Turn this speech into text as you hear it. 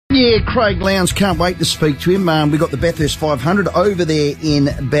Yeah, Craig Lowndes, can't wait to speak to him. We got the Bathurst 500 over there in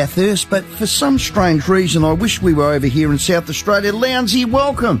Bathurst, but for some strange reason, I wish we were over here in South Australia. Lowndesy,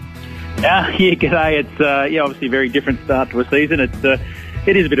 welcome. Yeah, g'day. It's obviously a very different start to a season. It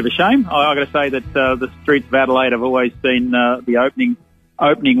is a bit of a shame. I've got to say that the streets of Adelaide have always been the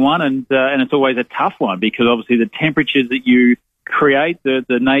opening one, and it's always a tough one because obviously the temperatures that you create,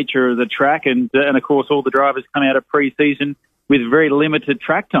 the nature of the track, and of course all the drivers come out of pre-season with very limited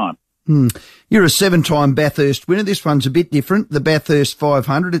track time. You're a 7-time Bathurst winner. This one's a bit different. The Bathurst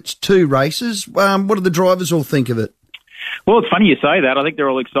 500. It's 2 races. What do the drivers all think of it? Well, it's funny you say that. I think they're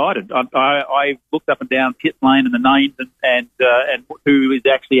all excited. I looked up and down pit lane and the names and who is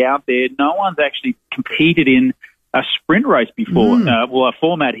actually out there. No one's actually competed in a sprint race before. A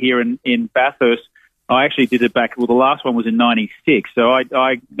format here in Bathurst. I actually did it back. Well, the last one was in '96, so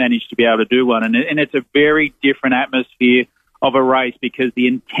I managed to be able to do one, and it's a very different atmosphere of a race because the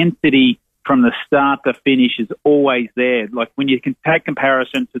intensity from the start to finish is always there. Like when you can take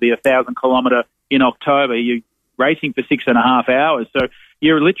comparison to the 1,000 kilometre in October, you're racing for 6.5 hours. So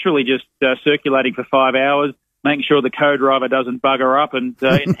you're literally just circulating for 5 hours, making sure the co-driver doesn't bugger up and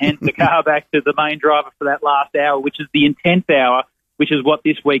hands the car back to the main driver for that last hour, which is the intense hour, which is what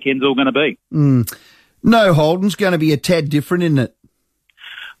this weekend's all going to be. No Holden's going to be a tad different, isn't it?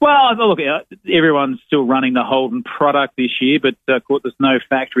 Well, look, everyone's still running the Holden product this year, but of course there's no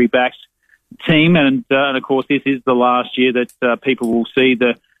factory-backed team, and of course this is the last year that people will see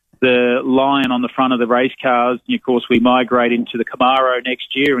the lion on the front of the race cars. And of course we migrate into the Camaro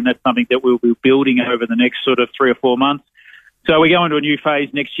next year, and that's something that we'll be building over the next sort of 3 or 4 months. So we go into a new phase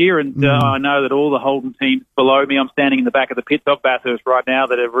next year, and I know that all the Holden teams below me, I'm standing in the back of the pits of Bathurst right now,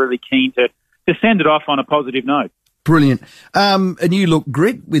 that are really keen to send it off on a positive note. Brilliant. And you look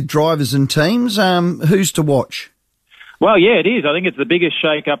grit with drivers and teams. Who's to watch? Well, yeah, it is. I think it's the biggest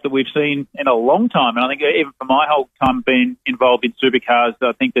shake-up that we've seen in a long time. And I think even for my whole time being involved in supercars,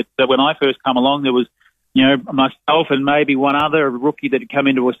 I think that when I first come along, there was, myself and maybe one other rookie that had come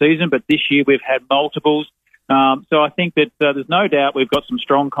into a season. But this year we've had multiples. So I think that there's no doubt we've got some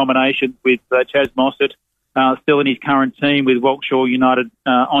strong combinations with Chaz Mossett still in his current team with Walkshaw United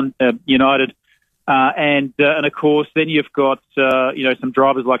United. And of course, then you've got, some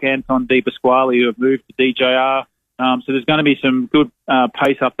drivers like Anton De Pasquale who have moved to DJR. So there's going to be some good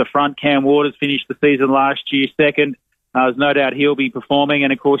pace up the front. Cam Waters finished the season last year second. There's no doubt he'll be performing.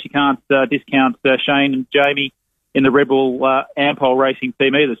 And of course, you can't discount Shane and Jamie in the Red Bull Ampol racing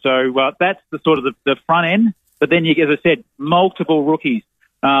team either. So that's the sort of the front end. But then, as I said, multiple rookies.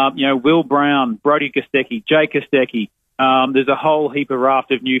 Will Brown, Brody Kostecki, Jay Kostecki. There's a whole heap of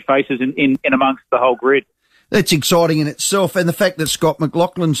raft of new faces in amongst the whole grid. That's exciting in itself, and the fact that Scott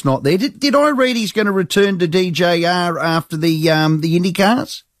McLaughlin's not there. Did I read he's going to return to DJR after the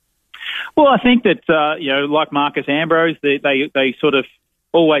IndyCars? Well, I think that like Marcus Ambrose, they sort of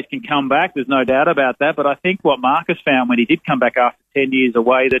always can come back. There's no doubt about that. But I think what Marcus found when he did come back after 10 years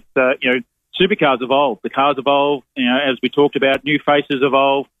away, that supercars evolve, the cars evolve. As we talked about, new faces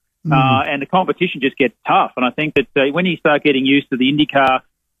evolve. And the competition just gets tough. And I think that when you start getting used to the IndyCar,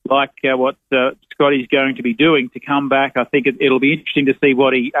 like what Scotty's going to be doing to come back, I think it'll be interesting to see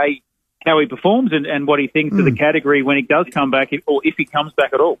how he performs and what he thinks of the category when he does come back, or if he comes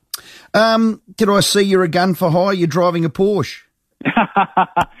back at all. Did I see you're a gun for hire? You're driving a Porsche.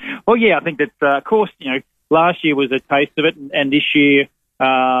 Well, yeah, I think that, of course, last year was a taste of it, and this year,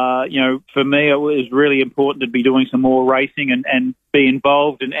 for me, it was really important to be doing some more racing and be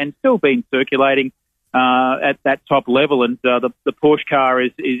involved and still being circulating at that top level. And the Porsche car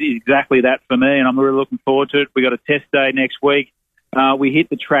is exactly that for me, and I'm really looking forward to it. We got a test day next week. We hit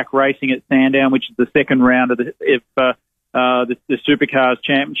the track racing at Sandown, which is the second round of the Supercars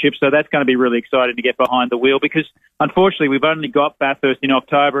Championship. So that's going to be really exciting to get behind the wheel because, unfortunately, we've only got Bathurst in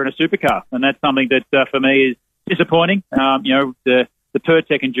October in a supercar, and that's something that for me is disappointing. The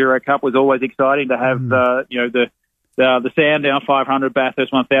Pertec Enduro Cup was always exciting to have, the Sandown 500,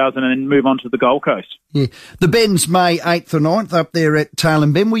 Bathurst 1000, and then move on to the Gold Coast. Yeah. The Ben's May 8th or 9th up there at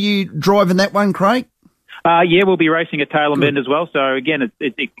Tailem Bend. Were you driving that one, Craig? Yeah, we'll be racing at Tailem Bend as well. So, again,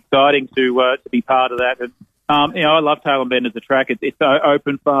 it's exciting to be part of that. And, I love Tailem Bend as a track. It's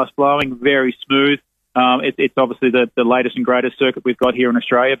open, fast-flowing, very smooth. It's obviously the latest and greatest circuit we've got here in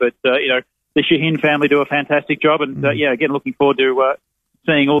Australia, but, the Shaheen family do a fantastic job, and again, looking forward to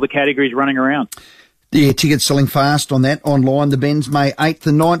seeing all the categories running around. Yeah, tickets selling fast on that online. The Ben's May 8th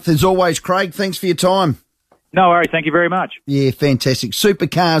and 9th. As always, Craig, thanks for your time. No worries, thank you very much. Yeah, fantastic.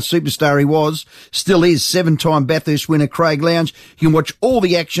 Supercars superstar he was, still is, 7-time Bathurst winner Craig Lowndes. You can watch all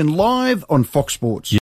the action live on Fox Sports.